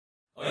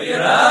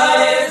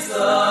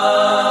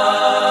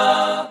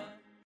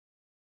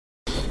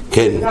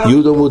כן,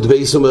 יהודו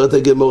מודבייס אומרת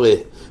הגמורה,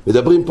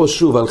 מדברים פה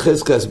שוב על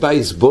חזקס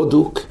בייס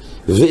בודוק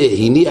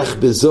והניח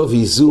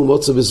בזובי זו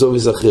מוצא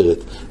בזווית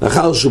אחרת.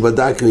 לאחר שהוא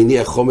בדק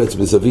והניח חומץ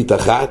בזווית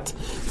אחת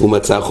הוא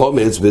מצא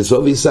חומץ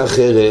בזווית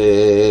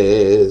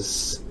אחרת.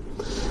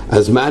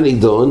 אז מה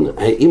הנידון?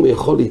 האם הוא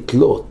יכול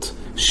לתלות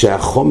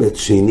שהחומץ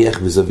שהניח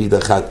בזווית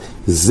אחת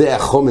זה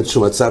החומץ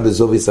שהוא מצא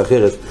בזווית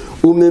אחרת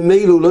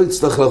וממילא הוא לא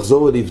יצטרך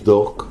לחזור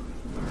ולבדוק,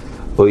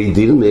 או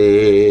ידיל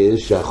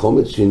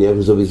שהחומץ שהניח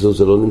בזווית זו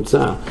זה לא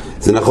נמצא.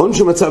 זה נכון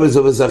שהוא מצא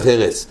בזווית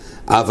אחרת,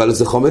 אבל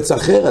זה חומץ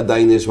אחר,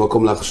 עדיין יש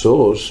מקום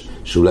לחשוש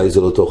שאולי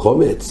זה לא אותו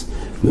חומץ,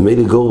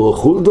 ממילא גור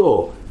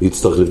חולדו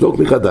יצטרך לבדוק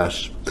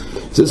מחדש.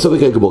 זה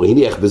סופק הגמור,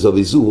 הניח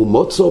בזווית זו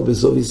מוצא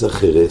בזווית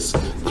אחרת.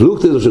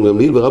 פלוגתא דרשן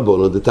גמליאל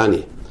ברבנו דתניא,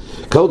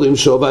 קרדוים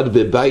שעובד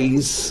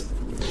בבייס,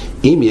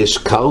 אם יש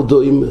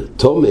קרדוים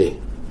תומה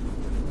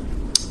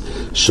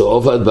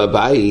שעובד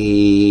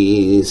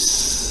בבייס,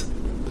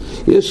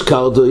 יש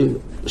קרדוים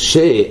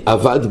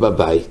שעבד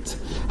בבית,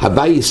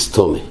 הבייס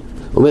תומה.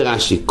 אומר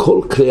רש"י,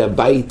 כל כלי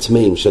הבית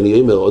טמאים,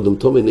 שאני אומר אודם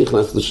תומה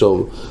נכנס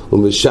לשום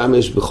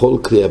ומשמש בכל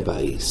כלי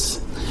הבייס.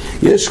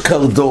 יש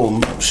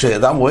קרדום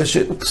שאדם רואה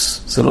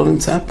שאופס, זה לא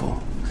נמצא פה,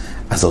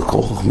 אז על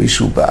כוח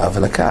מישהו בא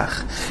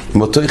ולקח.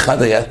 אם אותו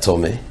אחד היה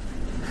תומה,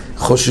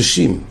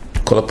 חוששים,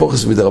 כל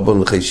הפוחס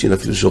מדרבון לחיישין,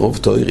 אפילו שרוב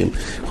תוארים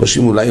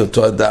חושבים אולי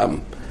אותו אדם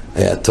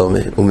היה תומה,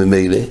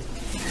 וממילא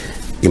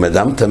אם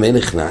אדם תמה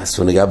נכנס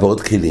ונגע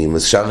בעוד כלים,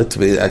 אז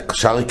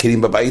שאר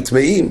הכלים בבית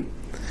טמאים,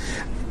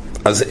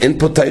 אז אין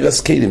פה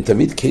תיירס כלים.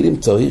 תמיד כלים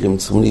תוארים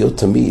צריכים להיות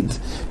תמיד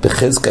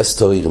בחזקס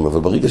תוארים, אבל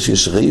ברגע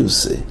שיש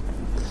ריוסה,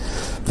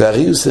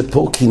 והריוסה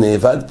פה כי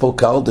נאבד פה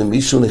קרדם,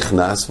 מישהו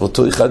נכנס,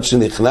 ואותו אחד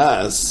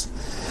שנכנס,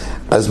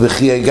 אז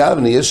בכי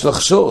הגבני יש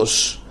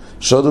לחשוש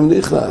שאודם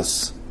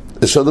נכנס,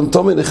 שאודם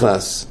תומה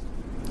נכנס.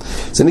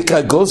 זה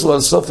נקרא גוזרו על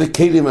סוף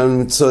הכלים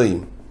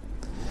המצויים.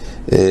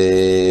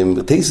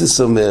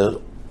 תייסס אומר,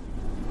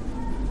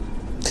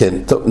 כן,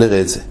 טוב,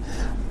 נראה את זה.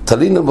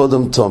 תלינו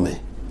באודם תומה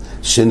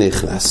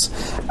שנכנס,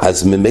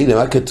 אז ממילא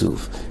מה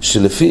כתוב?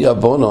 שלפי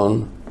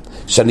רבונון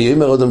שאני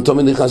אומר אודם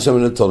תומה נכנס שם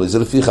לנטולי, זה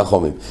לפי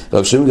חכמים.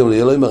 רב שמעון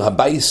גמליאל אומר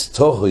הבייס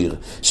טוהר,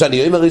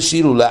 שאני אומר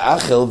השאילו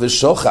לאחר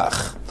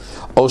ושוכח,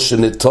 או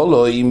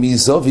שנטולוי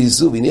מזו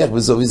וזו והניח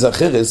בזו וזו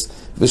אחרת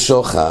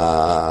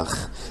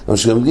ושוכח. רב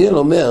שמעון גמליאל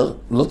אומר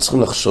לא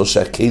צריכים לחשוש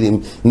שהכלים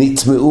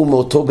נטמעו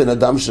מאותו בן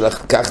אדם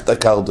שלקח את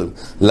הקרדום.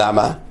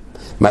 למה?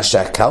 מה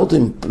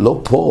שהקרדום לא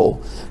פה,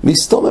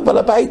 מסתום בעל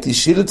הבית,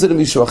 השאיל את זה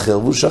למישהו אחר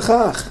והוא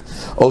שכח,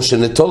 או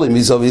שנטולי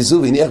מזו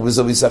וזו והניח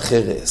בזו וזו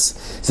אחרת.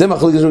 זה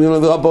מחלוקת של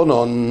גמליאל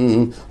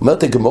ורבונון.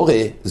 אומרת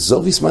הגמורה,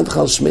 זוביס מה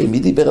נתחל שמי, מי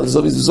דיבר על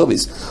זוביס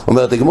וזוביס?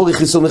 אומרת הגמורה,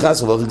 חיסון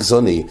מחסר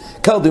וחיסוני,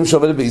 קרדום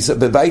שעובד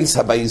בבייס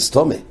הבייס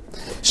תומה,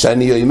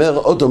 שאני אומר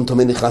אודם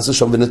תומה נכנס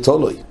לשם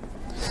ונטולוי,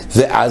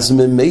 ואז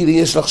ממילא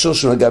יש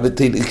לחשוש שנגע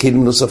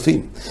בכלים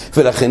נוספים,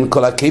 ולכן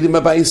כל הכלים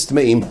הבייס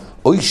טמאים,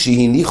 אוי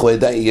שהניחו,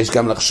 יש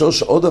גם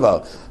לחשוש עוד דבר,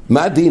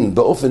 מה הדין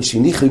באופן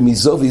שהניחו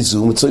מזו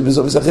וזו מצוי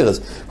בזו וזו אחרת?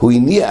 הוא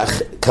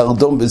הניח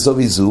קרדום בזו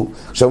וזו,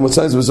 עכשיו הוא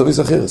מצא את זה בזו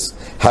וזו אחרת,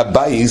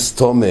 הבייס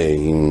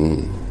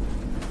טמאים.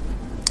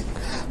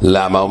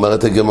 למה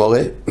אומרת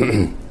הגמורה?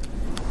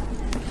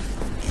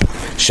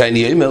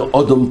 שאני אומר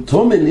אודם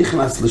תומה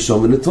נכנס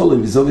לשום ונטולוי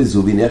מזו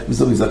וזו והניח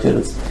בזו וזו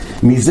אחרת.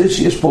 מזה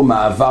שיש פה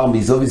מעבר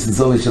מזו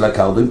וזו של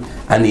הקרדום,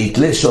 אני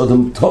אתלה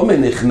שאודם תומה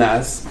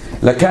נכנס,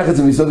 לקח את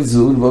זה מזו וזו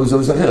ומזו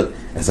וזו אחרת.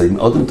 אז אם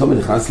אודם תומה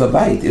נכנס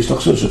לבית, יש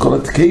לחשוב שכל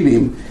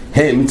הכלים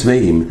הם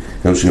טמאים.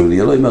 גם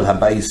שגמליאל לא אומר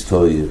הבייס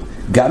טוהר,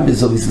 גם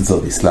בזו וזו.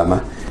 למה?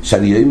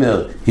 שאני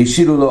אומר,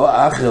 השאילו לו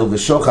האחר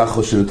ושוכח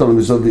או שנטולוי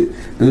מזו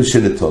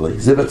שנטולוי.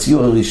 זה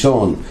בציור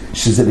הראשון,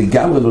 שזה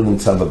לגמרי לא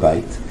נמצא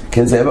בבית.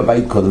 כן, זה היה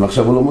בבית קודם,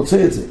 עכשיו הוא לא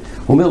מוצא את זה.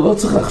 הוא אומר, לא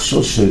צריך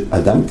לחשוש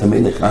שאדם תמה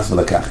נכנס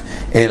ולקח,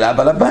 אלא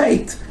בעל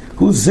הבית,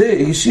 הוא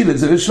זה, השאיל את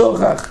זה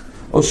ושוכח,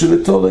 או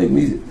שנטולי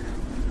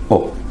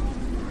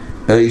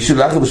השאיל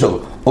לאחר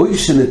ושוכח, או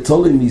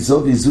שנטולי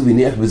מזו וזו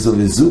וניח בזו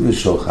וזו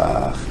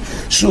ושוכח.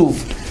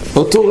 שוב,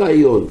 אותו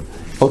רעיון,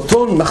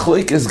 אותו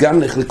מחלוקת גם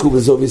נחלקו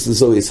בזוביס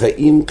וזוביס.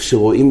 האם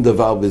כשרואים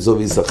דבר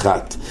בזוביס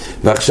אחת,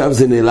 ועכשיו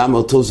זה נעלם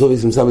אותו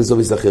זוביס נמצא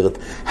בזוביס אחרת,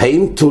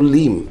 האם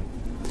תולים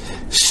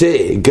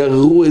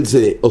שגררו את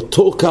זה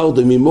אותו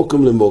קרדום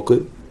ממוקם למוקם,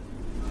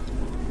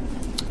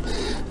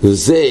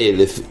 וזה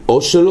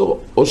או שלא,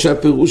 או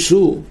שהפירוש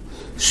הוא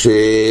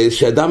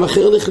שאדם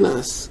אחר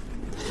נכנס.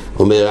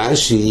 אומר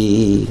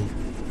רש"י,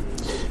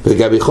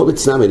 וגם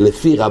בחובץ נמי,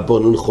 לפי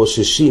רבונן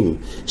חוששים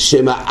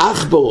שמא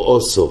אחבור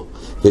עושו,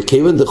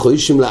 וכיוון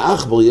דחוישים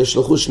לאחבור יש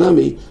לו חוש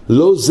נמי,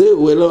 לא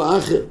זהו אלא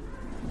אחר.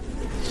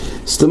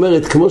 זאת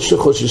אומרת, כמו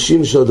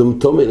שחוששים שאודם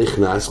תומה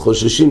נכנס,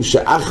 חוששים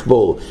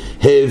שאחבור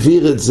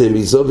העביר את זה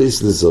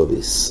מזוביס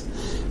לזוביס,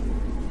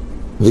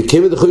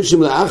 וכיוון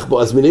דחוישים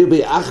לאחבור, אז מנהל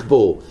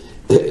באחבור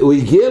הוא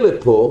הגיע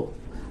לפה,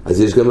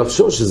 אז יש גם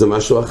לחשוש שזה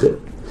משהו אחר.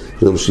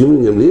 גם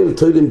שמעון גמליאל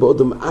תוילים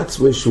באודם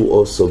עצמו שהוא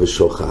עושו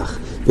ושוכח,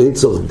 ואין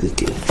צורך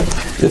בדיקה.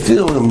 לפי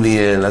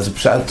גמליאל, אז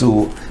פשט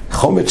הוא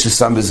חומץ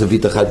ששם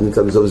בזווית אחת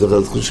נמצא בזווית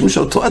אחרת, חושבים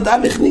שאותו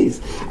אדם הכניס,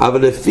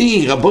 אבל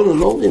לפי רבנו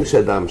לא אומרים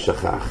שאדם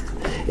שכח,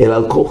 אלא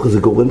על כוח זה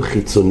גורם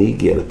חיצוני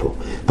הגיע לפה.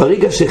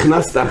 ברגע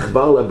שהכנסת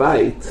עכבר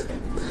לבית,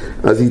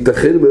 אז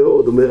ייתכן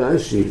מאוד, אומר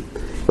רש"י,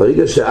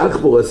 ברגע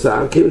שהעכבר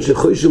עשה, כיוון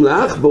שחושבים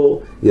לעכבר,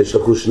 יש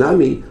לחוש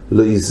נמי,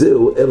 לא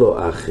יזהו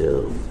אלו אחר.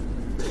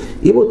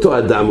 אם אותו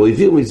אדם הוא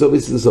העביר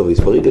מזוביס לזוביס,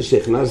 ברגע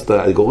שהכנסת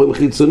גורם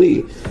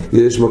חיצוני,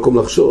 יש מקום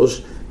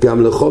לחשוש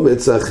גם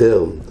לחומץ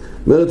אחר.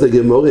 אומרת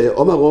הגמרא,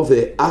 אומר רוב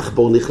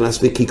עכבר נכנס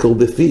וכיכר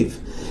בפיו,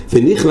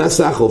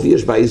 ונכנס עכבר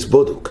ויש בייס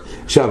בודוק.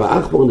 עכשיו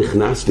העכבר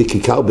נכנס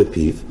וכיכר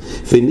בפיו,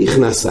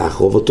 ונכנס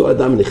עכבר, ואותו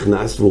אדם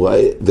נכנס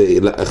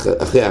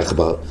אחרי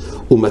העכבר,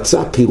 הוא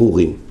מצא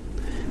פירורים.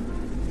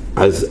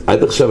 אז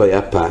עד עכשיו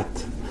היה פת,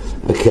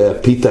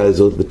 הפיתה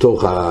הזאת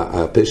בתוך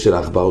הפה של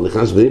העכבר, הוא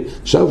נכנס בהם,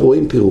 עכשיו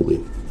רואים פירורים.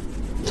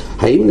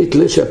 האם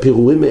נתלה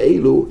שהפירורים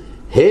האלו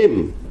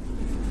הם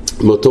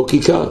מאותו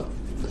כיכר?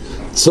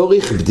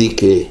 צורך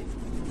בדיקה,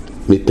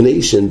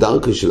 מפני שאין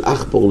דרכו של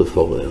עכבר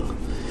לפורר.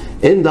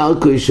 אין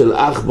דרכו של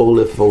עכבר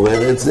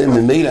לפורר את זה,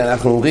 ממילא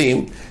אנחנו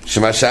אומרים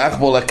שמה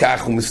שהעכבר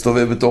לקח הוא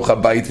מסתובב בתוך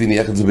הבית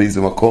וניח את זה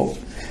באיזה מקום,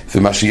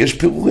 ומה שיש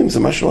פירורים זה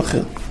משהו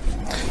אחר.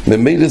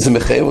 ממילא זה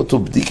מחייב אותו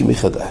בדיקה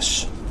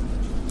מחדש.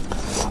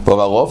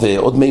 ברוב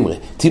עוד מימרה,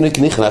 תינוק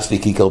נכנס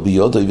וכיכר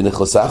ביודו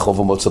ונכנס אחו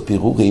ומוצא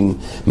פירורים.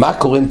 מה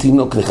קורה אם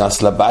תינוק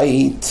נכנס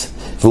לבית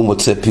והוא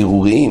מוצא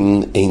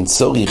פירורים? אין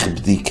צורך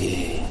בדיקה.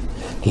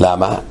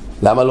 למה?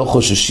 למה לא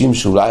חוששים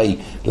שאולי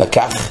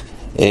לקח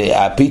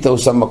הפיתה הוא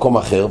שם במקום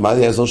אחר? מה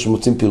זה יעזור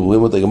שמוצאים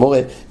פירורים? עוד הגמורה,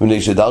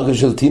 מפני שדרגה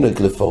של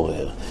תינוק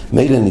לפורר.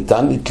 מילא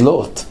ניתן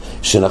לתלות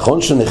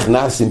שנכון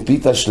שנכנס עם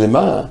פיתה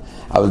שלמה,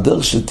 אבל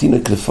דרך של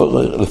תינוק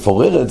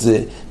לפורר את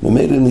זה,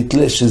 ממילא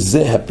נתלה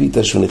שזה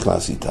הפיתה שהוא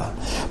נכנס איתה.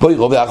 בואי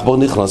רובי עכבר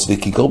נכנס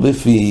וכיכר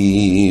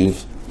בפיו.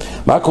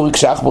 מה קורה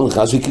כשעכבר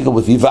נכנס וכיכר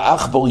בפיו?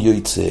 והעכבר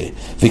יוצא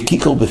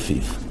וכיכר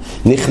בפיו.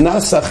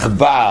 נכנס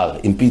עכבר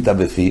עם פיתה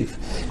בפיו,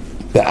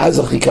 ואז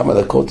אחרי כמה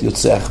דקות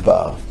יוצא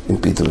עכבר עם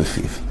פיתה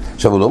בפיו.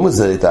 עכשיו הוא לא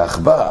מזהה את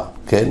העכבר,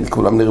 כן?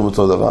 כולם נראים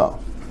אותו דבר.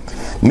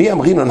 מי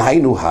אמרינון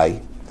היינו היי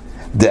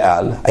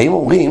דעל? האם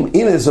אומרים,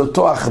 הנה זה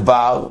אותו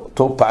עכבר,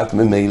 אותו פת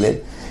ממילא,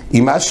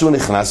 אם משהו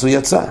נכנס הוא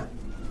יצא.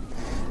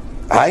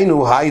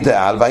 היינו היי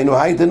דעל והיינו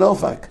היי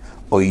דנופק.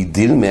 או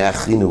ידיל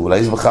מאחינו,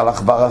 אולי זה בכלל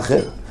עכבר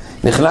אחר.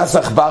 נכנס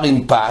עכבר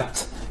עם פת,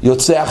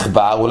 יוצא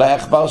עכבר, אולי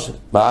עכבר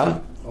מה?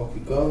 או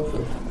כיכר אחר.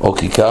 או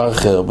כיכר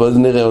אחר, בואו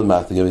נראה עוד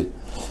מעט.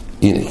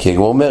 הנה, כי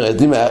הגמור אומרת,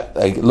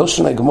 לא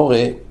שונה הגמור,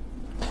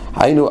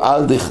 היינו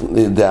על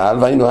דעל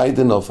והיינו היי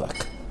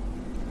דנופק.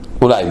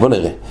 אולי, בוא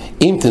נראה.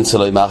 אם תנסה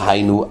לו אמר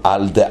היינו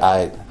על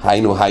דעל,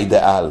 היינו היי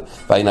דעל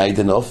והיינו היי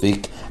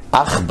דנופק,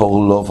 עכבר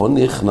לא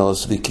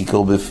נכנס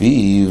וכיכר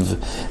בפיו,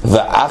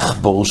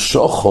 ועכבר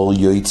שוחר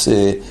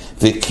יוצא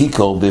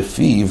וכיכר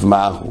בפיו.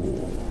 מהו?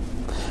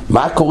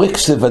 מה קורה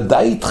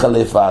כשוודאי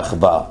התחלף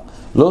העכבר?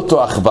 לא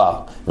אותו עכבר,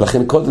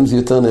 ולכן קודם זה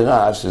יותר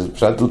נראה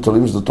שפשטו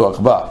תולים שזה אותו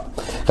עכבר.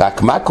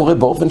 רק מה קורה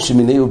באופן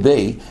שמיני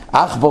ובי,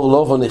 עכבר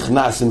לא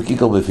נכנס עם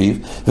כיכר בפיו,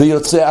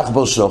 ויוצא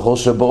עכבר שוחר,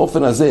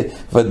 שבאופן הזה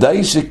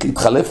ודאי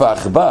שהתחלף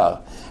העכבר.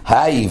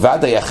 היי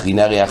ודאי אחרין,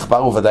 הרי העכבר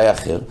הוא ודאי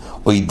אחר,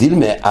 או ידיל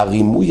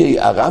מהרימויי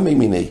הרמי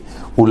מיני.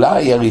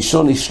 אולי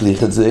הראשון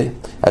השליך את זה,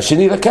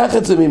 השני לקח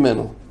את זה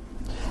ממנו.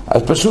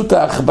 אז פשוט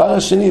העכבר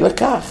השני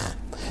לקח.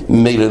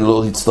 מילא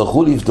לא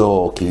יצטרכו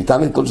לבדוק, כי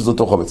ניתן לתלות שזה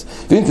אותו חומץ.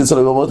 ואם תנסו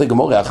לומר את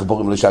הגמור,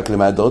 העכבורים לא שקלים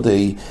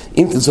מהדודי,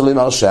 אם תנסו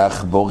לומר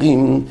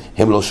שהעכבורים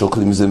הם לא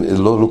שוקלים זה,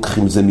 לא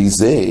לוקחים זה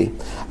מזה,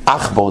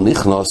 עכבור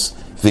נכנס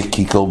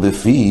וכיכר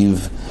בפיו,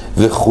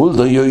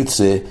 וחולדו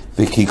יוצא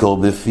וכיכר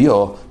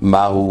בפיו.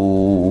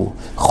 מהו?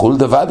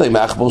 חולדה ודאי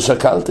מעכבר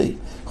שקלתי.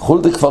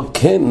 חולדה כבר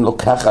כן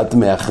לוקחת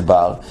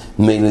מעכבר,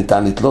 מילא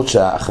ניתן לתלות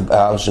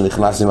שהעכבר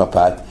שנכנס עם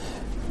הפת,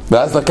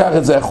 ואז לקח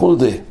את זה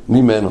החולדה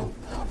ממנו.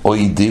 או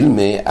ידיל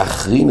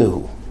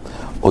מאחרינו,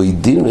 או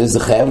ידיל זה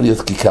חייב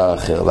להיות כיכר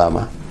אחר.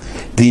 למה?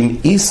 דאם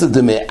איסא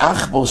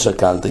דמעכבר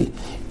שקלתי,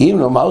 אם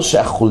נאמר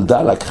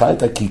שהחולדה לקחה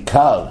את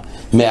הכיכר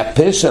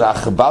מהפה של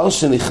העכבר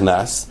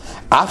שנכנס,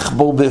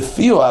 עכבר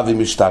בפיו אבי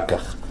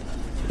משתכח.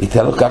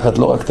 הייתה לוקחת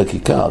לא רק את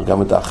הכיכר,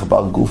 גם את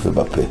העכבר גוף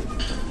ובפה.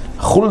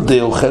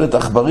 חולדה אוכלת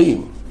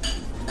עכברים.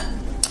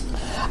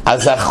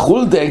 אז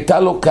החולדה הייתה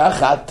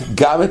לוקחת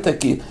גם את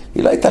הכיכר,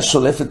 היא לא הייתה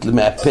שולפת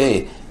מהפה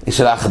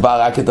של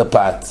העכבר רק את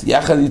הפת,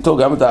 יחד איתו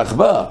גם את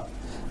העכבר.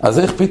 אז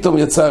איך פתאום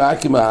יצא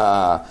רק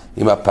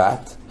עם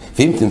הפת?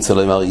 ואם תמצא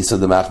לו אמר איסא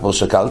דמעכבר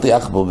שקלתי,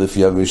 עכבר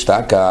בפיו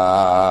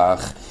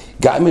משתכח.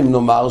 גם אם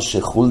נאמר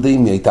שחולדה,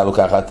 אם היא הייתה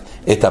לוקחת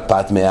את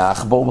הפת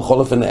מהעכבר, בכל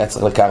אופן היה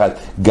צריך לקחת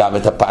גם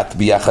את הפת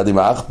ביחד עם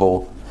העכבר.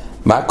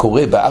 מה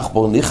קורה?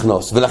 בעכבר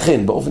נכנס,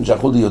 ולכן באופן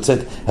שהחולדה יוצאת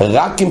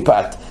רק עם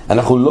פת,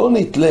 אנחנו לא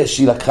נתלה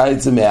שהיא לקחה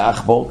את זה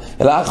מהעכבר,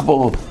 אלא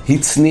העכבר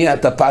הצניע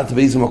את הפת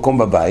באיזה מקום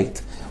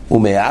בבית,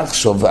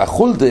 ומעכשיו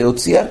החולדה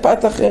הוציאה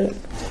פת אחרת,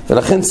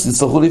 ולכן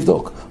תצטרכו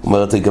לבדוק.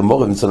 אומרת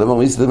הגמור, אם צלם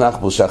הרמיס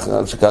דמעכבר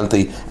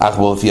שקלתי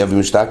עכבר בפיו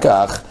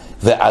ומשתכח,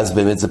 ואז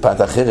באמת זה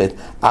פת אחרת.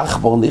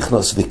 עכבר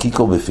נכנס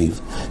וכיכר בפיו,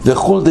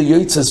 וחולדה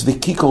יוצא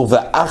וכיכר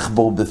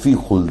ועכבר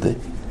בפיו חולדה.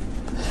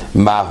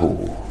 מהו?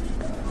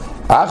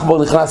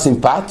 העכבר נכנס עם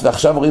פת,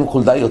 ועכשיו רואים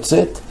חולדה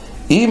יוצאת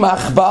עם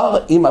העכבר,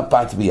 עם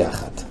הפת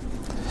ביחד.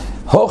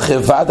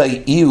 הוכר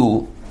ודאי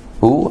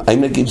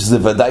האם נגיד שזה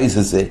ודאי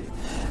זה,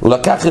 הוא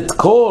לקח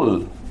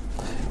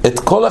את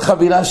כל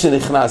החבילה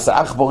שנכנס,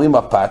 העכבר עם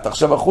הפת,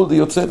 עכשיו החולדה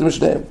יוצאת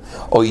משניהם.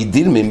 או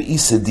ידיל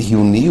ממאיסה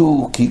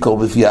דיוניו, כי קור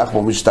בפי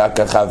העכבר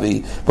משתקה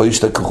חווי, בו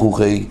ישתכחו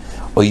חי,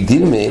 או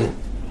ידיל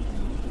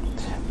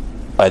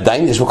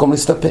עדיין יש מקום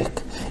להסתפק.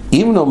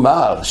 אם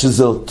נאמר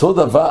שזה אותו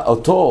דבר,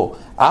 אותו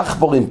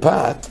עכבר עם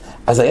פת,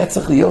 אז היה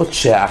צריך להיות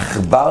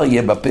שהעכבר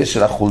יהיה בפה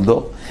של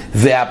החולדו,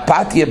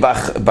 והפת יהיה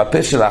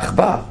בפה של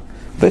העכבר.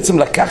 בעצם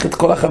לקח את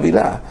כל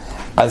החבילה.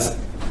 אז,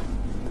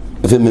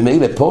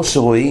 וממילא פה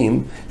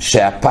שרואים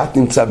שהפת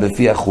נמצא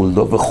בפי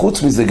החולדו,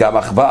 וחוץ מזה גם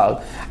עכבר,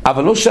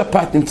 אבל לא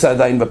שהפת נמצא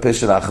עדיין בפה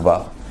של העכבר.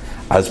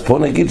 אז פה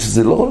נגיד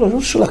שזה לא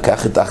שהוא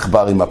לקח את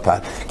העכבר עם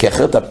הפת, כי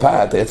אחרת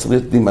הפת היה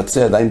צריך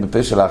להימצא עדיין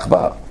בפה של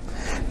העכבר.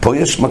 פה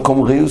יש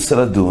מקום ריוס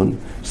לדון,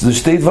 שזה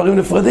שתי דברים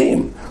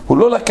נפרדים. הוא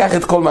לא לקח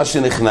את כל מה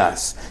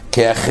שנכנס,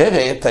 כי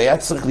אחרת היה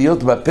צריך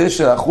להיות בפה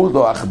של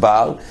החולדו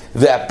העכבר,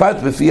 והפת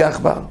בפי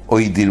העכבר. או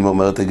ידילמה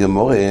אומרת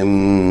הגמרא,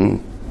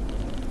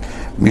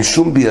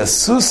 משום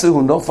ביסוסה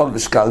הוא נופל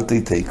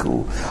ושקלתי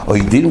תיקו. או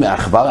ידילמה,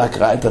 העכבר רק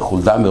ראה את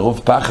החולדה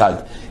מרוב פחד,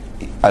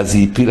 אז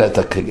היא הפילה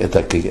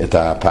את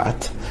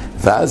הפת,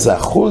 ואז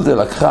החולדה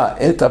לקחה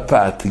את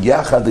הפת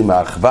יחד עם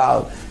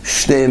העכבר,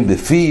 שניהם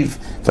בפיו,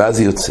 ואז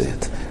היא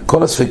יוצאת.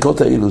 כל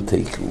הספקות האלו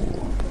תיקו.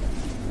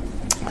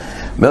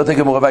 אומרת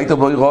הגמרא, והייתו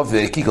בוי רוב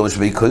קיקור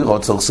בשמי קוירו,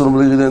 צורך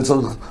סולם ליריד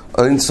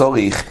אין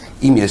צורך.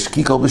 אם יש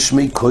קיקור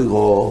בשמי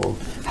קוירו,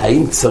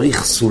 האם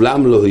צריך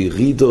סולם לא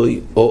ירידוי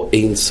או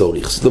אין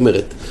צורך? זאת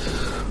אומרת,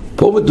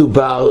 פה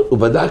מדובר, הוא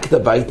בדק את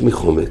הבית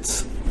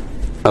מחומץ,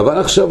 אבל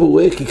עכשיו הוא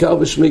רואה כיכר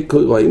בשמי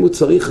קוירו, האם הוא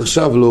צריך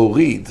עכשיו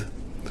להוריד?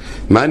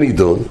 מה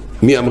נידון?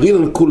 מי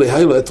אמרינן כולי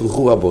היי לא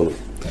יתרחו רבונו.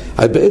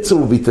 בעצם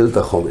הוא ביטל את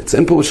החומץ,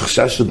 אין פה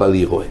חשש של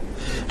בעלי רואה.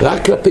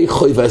 רק כלפי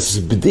חוי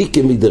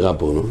והסבדיקה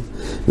מדרבנו,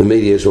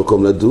 ומילא יש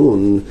מקום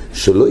לדון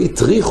שלא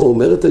יטריחו,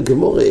 אומרת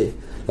הגמרא,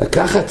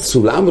 לקחת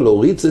סולם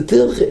ולהוריד זה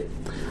תרחה,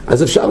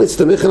 אז אפשר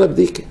להסתמך על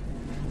הבדיקה.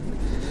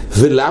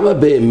 ולמה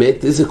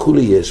באמת איזה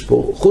כולי יש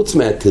פה? חוץ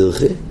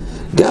מהתרחה,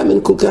 גם אין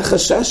כל כך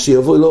חשש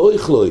שיבוא לא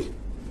אוכלוי.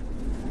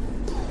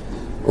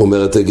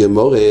 אומרת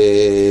הגמרא,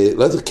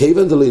 לא יודע,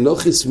 כיוון דלי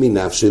נוחיס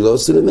מנפשי לא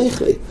עושה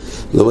למחלי.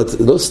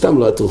 לא סתם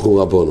לא יתרחו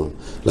רבונון.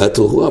 לא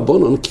יתרחו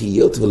רבונון כי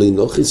היות ולי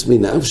נוחיס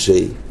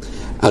מנפשי,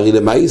 הרי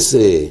למעשה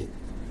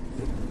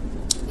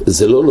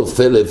זה לא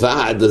נופל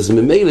לבד, אז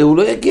ממילא הוא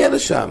לא יגיע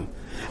לשם.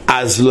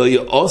 אז לא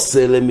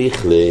יעושה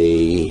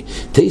למחלי.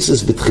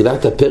 תייסס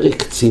בתחילת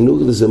הפרק צינו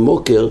לזה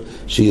מוקר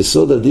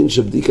שיסוד הדין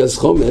של בדיקת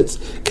חומץ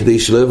כדי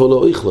שלא יבוא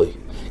לא אוכלוי.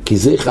 כי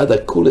זה אחד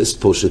הקולס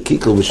פה של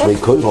קיקר בשמי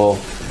קוירו.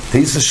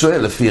 תייסס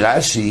שואל, לפי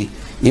רש"י,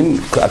 אם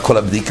כל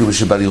הבדיקה הוא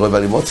שבא לראות ובא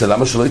למוצא,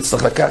 למה שלא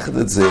יצטרך לקחת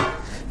את זה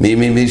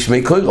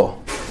משמי קוירו?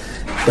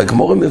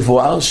 בגמרא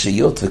מבואר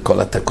שיות וכל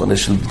התקונה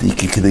של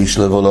בדיקה כדי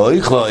שלא יבוא לא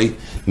אוכלוי,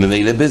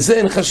 ממילא בזה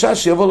אין חשש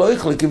שיבוא לא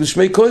אוכלוי כי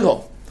בשמי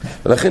קוירו.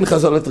 ולכן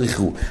חז"ל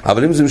התריחו.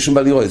 אבל אם זה משום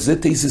בא לראות, זה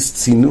תייסס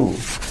צינו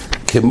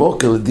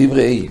כמוקר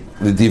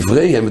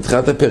לדבריהם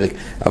בתחילת הפרק.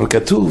 אבל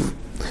כתוב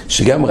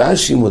שגם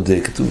רש"י מודה,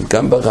 כתוב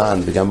גם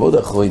ברן וגם בעוד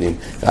אחרונים,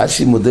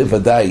 רש"י מודה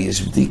ודאי,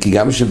 יש בדיקה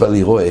גם שבא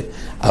לראות,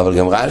 אבל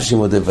גם רש"י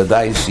מודה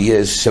ודאי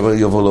שיש שבא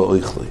יבוא לא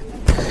אוכלוי.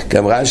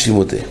 גם רש"י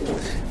מודה.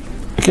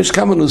 יש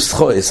כמה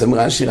נוסחו,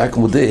 רש"י רק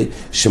מודה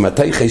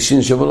שמתי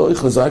חיישין שבא לא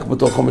אוכלוי, זה רק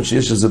בתוך חומץ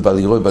שיש איזה בא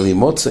לראות, בא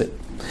למוצא.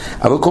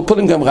 אבל כל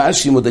פעמים גם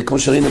רש"י מודה, כמו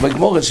שראינו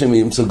בגמרא, שהם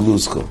ימצא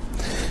גלוסקו.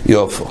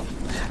 יופו.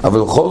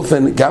 אבל בכל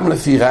אופן, גם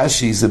לפי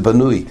רש"י זה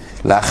בנוי.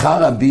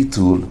 לאחר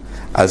הביטול,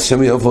 אז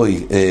שם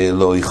יבואי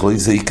לא יכלוי,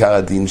 זה עיקר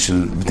הדין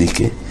של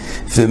בדיקה.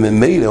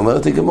 וממילא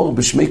אומרת הגמרא,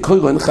 בשמי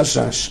קוירו אין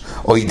חשש.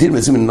 או ידין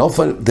מזה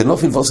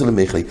דנופל ועושה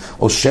למחלי.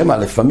 או שמה,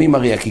 לפעמים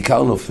הרי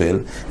הכיכר נופל,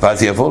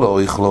 ואז יבוא לו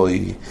או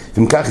יכלוי.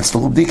 ואם כך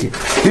יצטרכו בדיקה.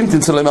 ואם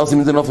תמצא להם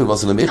ארזים דנופל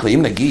ועושה למחלי,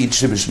 אם נגיד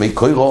שבשמי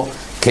קוירו,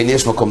 כן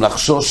יש מקום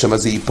לחשוש שמה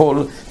זה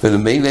ייפול,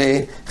 ולמילא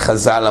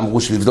חז"ל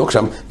אמרו שלבדוק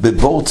שם,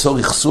 בבור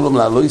צורך סולום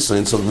לעלוי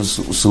אין צורך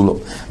סולום.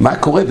 מה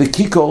קורה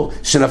בקיקור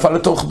שנפל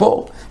לתוך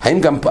בור?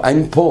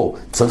 האם פה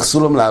צריך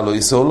סולם לעלוי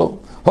או לא?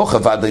 הוכה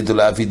ודאי דו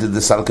להביד את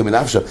הסלקה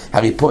מנפשו.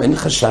 הרי פה אין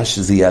חשש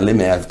שזה יעלה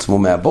מעצמו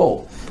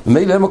מהבור.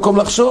 ומילא אין מקום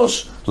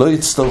לחשוש, לא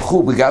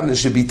יצטרכו, בגבנה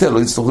שביטל, לא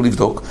יצטרכו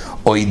לבדוק.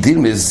 או ידיל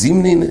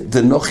מזימנין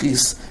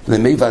דנוכיס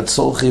למי ועד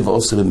צורכי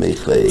ועושה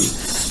למחלי.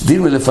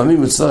 דיל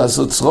מלפעמים יצטרך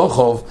לעשות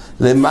צרוכוב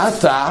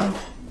למטה,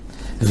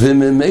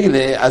 וממילא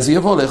אז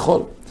יבוא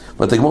לאכול.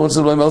 ותגמור את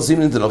זה לא אמר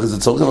זימנין דנוכיס, זה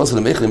צורכי ועושה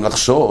למחלי, אם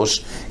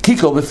לחשוש,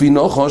 קיקור בפי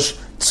נוחוש,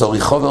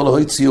 צורך חובר לא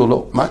הציעו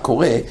לו. מה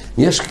קורה?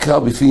 יש קרא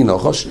בפי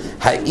נוחוש,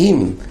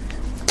 האם,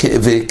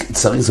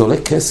 וצריך, זה עולה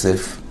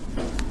כסף,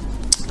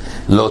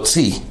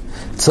 להוציא,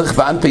 צריך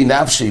באנפי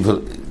נפשי,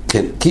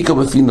 כן, קיקו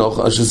בפי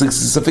נוחוש, זה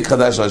ספק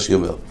חדש רש"י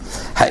אומר.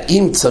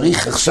 האם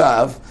צריך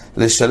עכשיו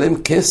לשלם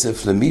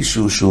כסף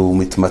למישהו שהוא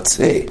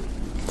מתמצא,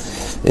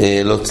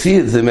 להוציא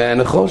את זה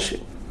מהנחוש?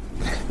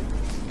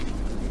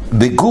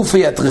 בגוף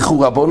יתרחו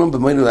רבונם,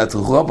 במיינו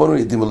יתרחו רבונם,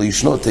 ידימו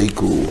לישנו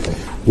תיקו.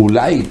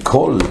 אולי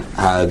כל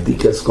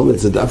הבדיקס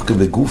חומץ זה דווקא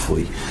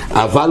בגופוי,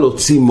 אבל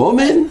להוציא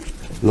מומן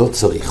לא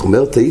צריך.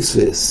 אומר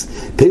תייספס,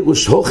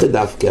 פירוש הוכה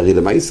דווקא, הרי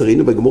למעשה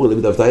ראינו בגמור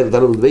לבדוותא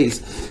ילדנו לבייס,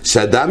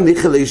 שאדם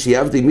נכלה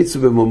שיעבדי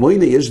מצווה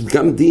במומוינה, יש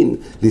גם דין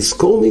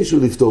לזכור מישהו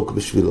לבדוק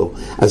בשבילו.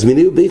 אז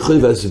מיניו ביכוי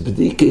ואז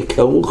בדיקה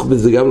כרוך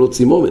בזה גם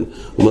להוציא מומן.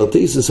 אומר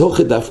תייספס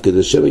הוכה דווקא,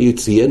 לשם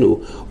יוציינו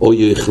או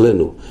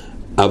יאכלנו.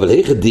 אבל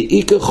איך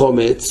דאיקה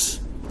חומץ,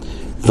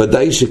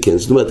 ודאי שכן.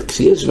 זאת אומרת,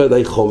 כשיש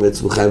ודאי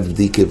חומץ וחייב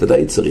בדיקה,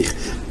 ודאי צריך.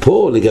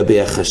 פה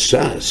לגבי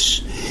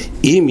החשש,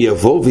 אם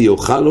יבוא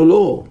ויאכל או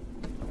לא,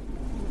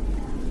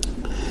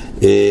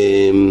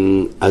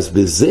 אז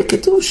בזה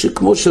כתוב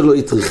שכמו שלא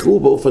יתריחו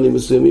באופנים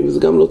מסוימים, זה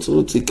גם לא צריך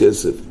להוציא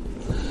כסף.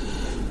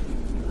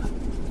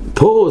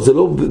 פה זה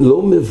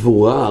לא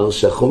מבורר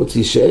שהחומץ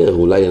יישאר,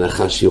 אולי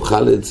הנחש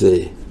יאכל את זה,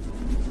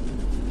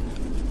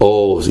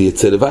 או זה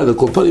יצא לבד, על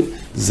כל פעמים,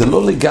 זה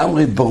לא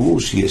לגמרי ברור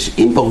שיש.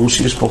 אם ברור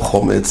שיש פה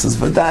חומץ, אז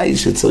ודאי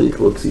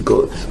שצריך להוציא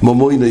כל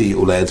מומויני,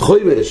 אולי עד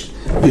חוימש,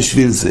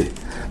 בשביל זה.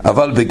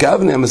 אבל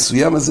בגבנה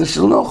המסוים הזה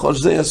של נוחש,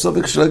 זה היה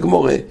סופק של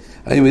הגמורה,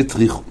 האם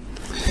יתריחו.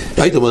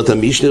 היית אומרת,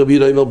 המשנה רבי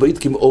יהודה אומר בית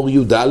כאור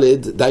י"ד,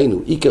 דיינו,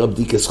 עיקר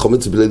הבדיקס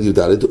חומץ בליל י"ד,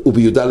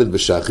 ובי"ד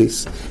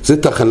בשחיס, זה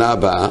תחנה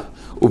הבאה,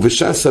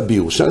 ובש"ס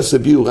הביור. ש"ס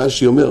הביור,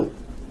 רש"י אומר,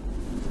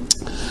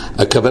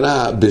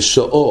 הכוונה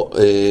בשעו,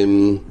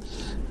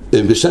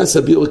 בש"ס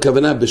הביור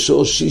הכוונה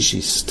בשעו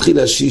שישיס,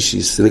 תחילה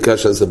שישיס, זה נקרא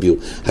ש"ס הביור.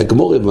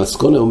 הגמורה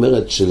במסקונה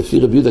אומרת שלפי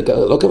רבי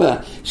יהודה, לא כוונה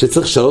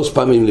שצריך 3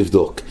 פעמים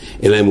לבדוק,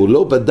 אלא אם הוא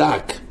לא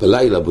בדק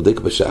בלילה, בודק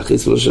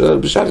בשחיס, ולא שאלה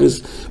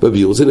בשחיס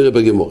בביור, זה נראה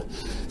בגמורה.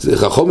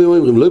 חכמים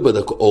אומרים, לא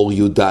יבדק אור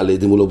י"ד,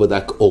 אם הוא לא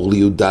בדק אור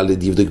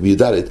לי"ד, יבדק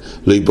בי"ד,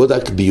 לא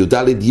יבדק בי"ד,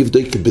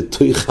 יבדק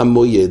בתוך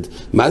המויד.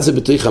 מה זה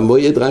בתוך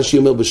המויד? רש"י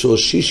אומר בשעו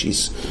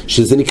שישיס,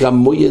 שזה נקרא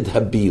מויד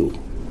הביור.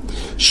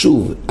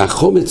 שוב,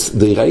 החומץ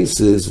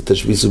דרייס זה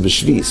תשביס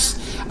ובשביס,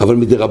 אבל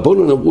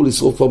מדרבנן אמרו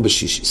לשרוף כבר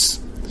בשישיס.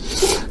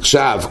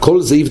 עכשיו,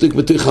 כל זה יבדק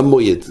בתוך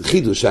המויד,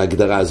 חידוש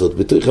ההגדרה הזאת,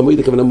 בתוך המויד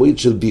הכוונה מויד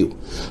של ביור.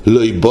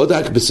 לא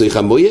יבדק בתוך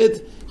המויד,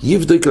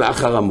 יבדוק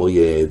לאחר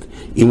המויד.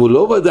 אם הוא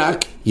לא בדק,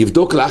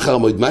 יבדוק לאחר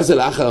המויד. מה זה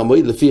לאחר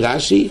המויד? לפי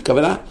רש"י,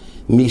 הכוונה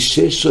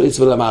משש שעות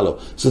ולמעלה.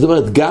 זאת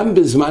אומרת, גם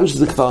בזמן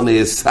שזה כבר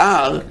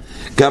נאסר,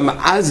 גם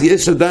אז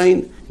יש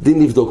עדיין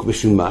דין לבדוק.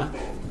 בשביל מה?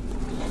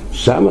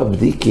 שם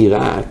הבדיק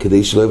יראה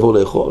כדי שלא יבוא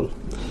לאכול.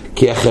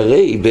 כי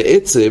אחרי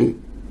בעצם,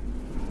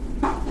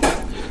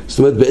 זאת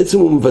אומרת, בעצם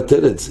הוא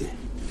מבטל את זה.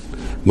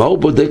 מה הוא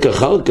בודק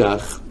אחר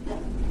כך?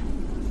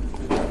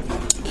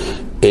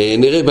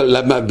 נראה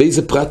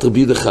באיזה פרט רבי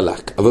יהודה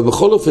חלק, אבל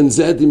בכל אופן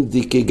זה הדין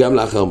בדיקה גם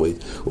לאחר המועד.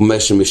 ומה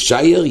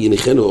שמשייר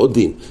יניחנו עוד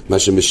דין, מה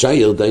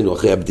שמשייר דיינו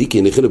אחרי הבדיקה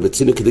יניחנו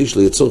בצינו כדי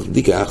שלא יצורך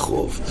בדיקה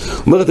אחרוב.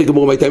 אומרת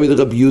הגמרא, מה הייתה מדי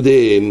רבי יהודה?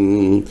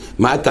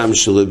 מה הטעם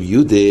של רבי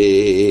יהודה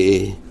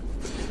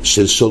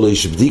של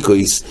שולש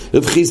בדיקויס?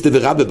 רב חיסדא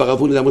ורבא בר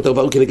אבונה דאמרו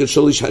תרברו כנגד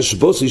שולש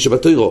השבוסי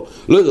שבתוירו,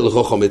 לא יראה לך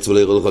חומץ ולא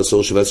יראה לך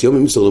אסור 7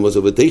 ימים ימסור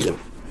למזור בתיכם,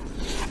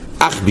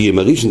 אך ביום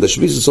הראשון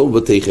תשביס אסור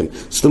בתיכם.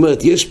 זאת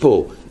אומרת, יש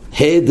פה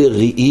היעדר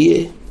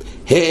ראייה,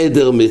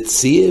 היעדר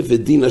מציע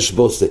ודין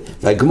השבוסה.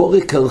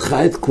 והגמורה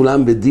קרחה את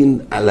כולם בדין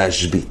על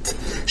השבית,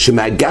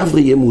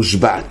 שמהגברי יהיה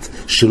מושבת,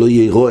 שלא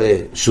יהיה רואה,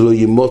 שלא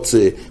יהיה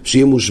מוצא,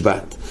 שיהיה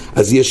מושבת.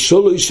 אז יש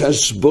שולש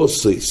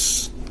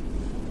השבוסס,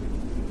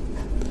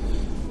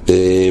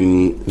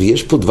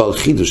 ויש פה דבר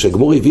חידוש.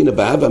 הגמורה הבינה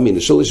באהבה מן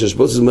שולש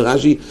השבוסס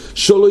מרש"י,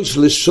 שולש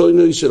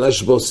לשונוי של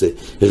השבוסה,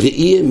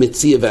 ראייה,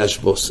 מציע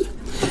והשבוסה.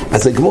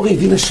 אז הגמורה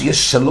הבינה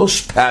שיש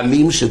 3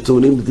 פעמים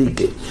שטעונים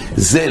בדיקה.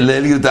 זה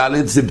ליל י"ד,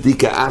 זה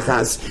בדיקה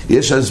אחת,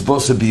 יש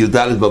השבוסה בי"ד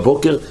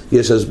בבוקר,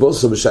 יש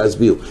השבוסה בשעה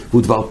ביור.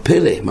 הוא דבר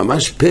פלא,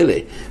 ממש פלא.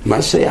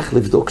 מה שייך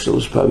לבדוק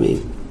 3 פעמים?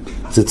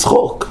 זה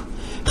צחוק.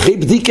 אחרי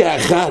בדיקה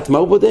אחת, מה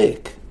הוא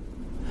בודק?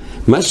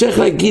 מה שייך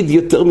להגיד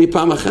יותר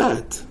מפעם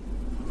אחת?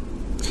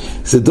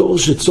 זה דור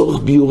שצורך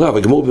ביורה,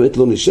 והגמור באמת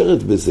לא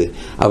נשארת בזה,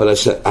 אבל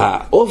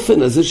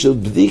האופן הזה של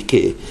בדיקה,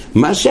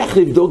 מה שייך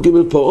לבדוק ג'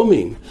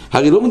 פעמים?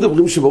 הרי לא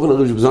מדברים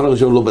שבזמן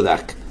הראשון לא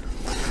בדק.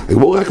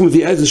 הגמור רק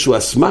מביאה איזשהו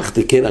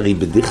אסמכתה, כן, הרי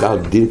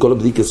בדין כל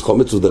הבדיקס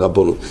חומץ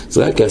ודרבנו,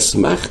 זה רק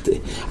אסמכתה,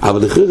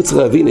 אבל אחרי צריך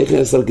להבין איך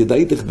נעשה על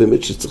כדאיתך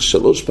באמת שצריך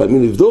 3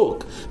 פעמים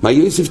לבדוק, מה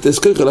יוסיף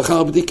תזכרך לאחר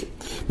הבדיקה.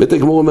 באמת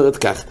הגמור אומרת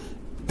כך,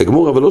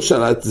 הגמור אבל לא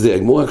שאלה את זה,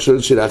 הגמור רק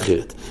שואלת שאלה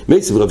אחרת.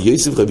 מייסב רב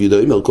יוסף רב יהודה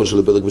אומר כל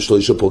שלא בדק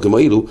בשלושה פרקים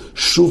האלו,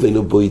 שוב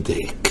אינו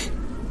בודק.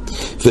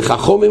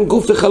 וחכמים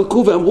גוף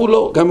וחלקו ואמרו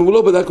לו, גם אם הוא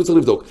לא בדק הוא צריך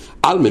לבדוק.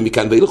 אלמה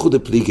מכאן וילכו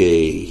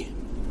דפליגי.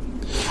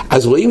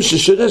 אז רואים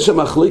ששרש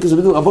המחלוקת זה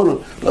בדיוק רבונון,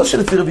 לא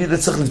שלפי רבי יהודה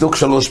צריך לבדוק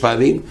 3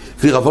 פעמים,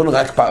 לפי רבונון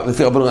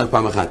רק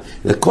פעם אחת.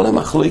 כל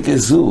המחלוקת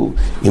זו,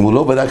 אם הוא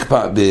לא בדק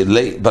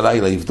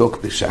בלילה יבדוק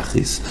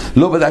בשחיס,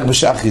 לא בדק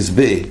בשחיס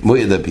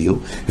במועד הביור,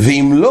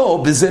 ואם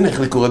לא, בזה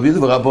נחלקו רבי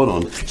יהודה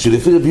ורבונון,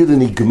 שלפי רבי יהודה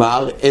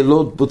נגמר,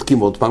 לא בודקים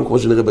עוד פעם, כמו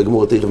שנראה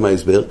בגמור תכף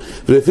מההסבר,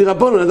 ולפי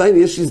רבונון עדיין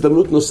יש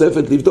הזדמנות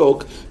נוספת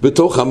לבדוק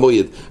בתוך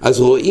המועד. אז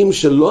רואים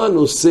שלא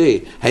הנושא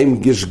האם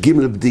יש ג'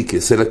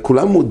 בדיקס, אלא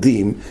כולם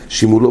מודים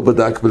שאם הוא לא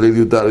בדק בליל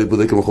י"ד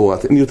בודק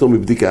למחרת, אין יותר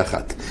מבדיקה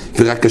אחת.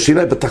 ורק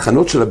השאלה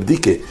בתחנות של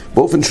הבדיקה,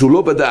 באופן שהוא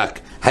לא בדק,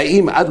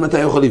 האם עד מתי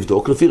יכול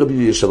לבדוק? לפי רבי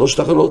יש 3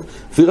 תחנות,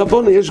 לפי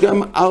רבונה יש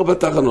גם 4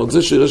 תחנות,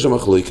 זה שיש שם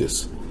מחלוקת.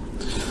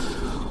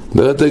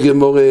 אומרת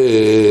הגמרא,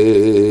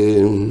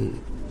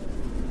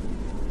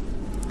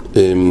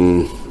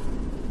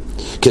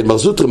 כן,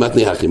 מרזות תרמת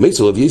נהכי,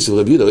 מייסר רבי יוסף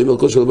רבי יהודה, רואים על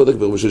כל שלא בודק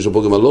ברמשו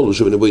שבו גם הלולו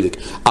שוב נבוידק,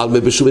 על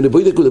מבשוב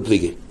נבוידק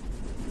ולפליגי.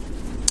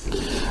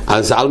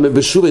 אז על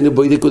מבשוב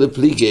נבוידק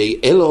ולפליגי,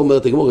 אלא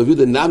אומרת הגמרא רבי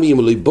יהודה, נמי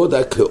אם לא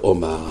יבודק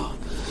כאומר.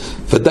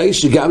 ודאי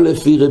שגם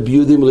לפי רבי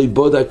יהודה אם לא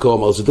יבודק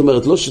כאומר, זאת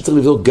אומרת לא שצריך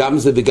לבדוק גם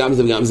זה וגם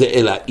זה וגם זה,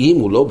 אלא אם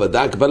הוא לא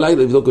בדק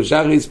בלילה, לבדוק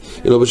בשחריס,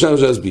 אם לא בשחריס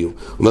שיסביעו.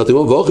 אומרת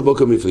הגמרא, ואוכי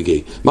בוקר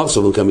מפליגי,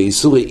 מרסוב כמה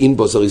איסורי אין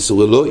בוסר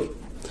איסורי אלוהי.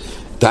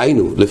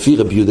 דהיינו, לפי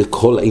רבי יהודה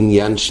כל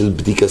העניין של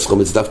בדיקת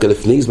חומץ דווקא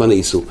לפני זמן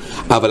האיסור,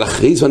 אבל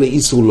אחרי זמן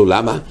האיסור לא,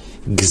 למה?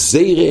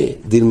 גזירה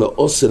דילמה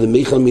עושה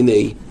למיכל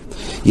מיני.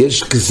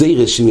 יש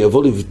גזירה שאם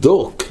יבוא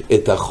לבדוק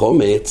את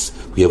החומץ,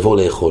 הוא יבוא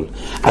לאכול.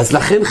 אז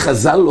לכן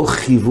חז"ל לא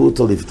חייבו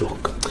אותו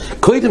לבדוק.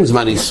 קודם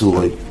זמן האיסור,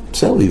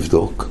 בסדר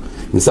לבדוק.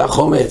 נמצא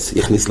חומץ,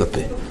 יכניס לפה.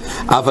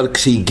 אבל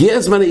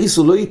כשהגיע זמן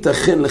האיסור לא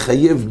ייתכן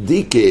לחייב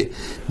בדיקה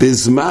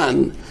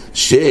בזמן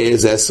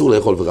שזה אסור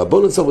לאכול.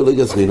 ורבון נצור ולא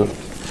יזמינו.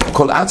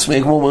 כל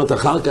עצמי, כמו אומרת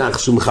אחר כך,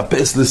 שהוא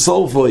מחפש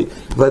לסורפוי,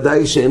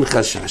 ודאי שאין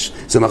חשש.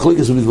 זה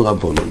מחלוקת בדבר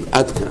רבונן.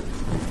 עד כאן.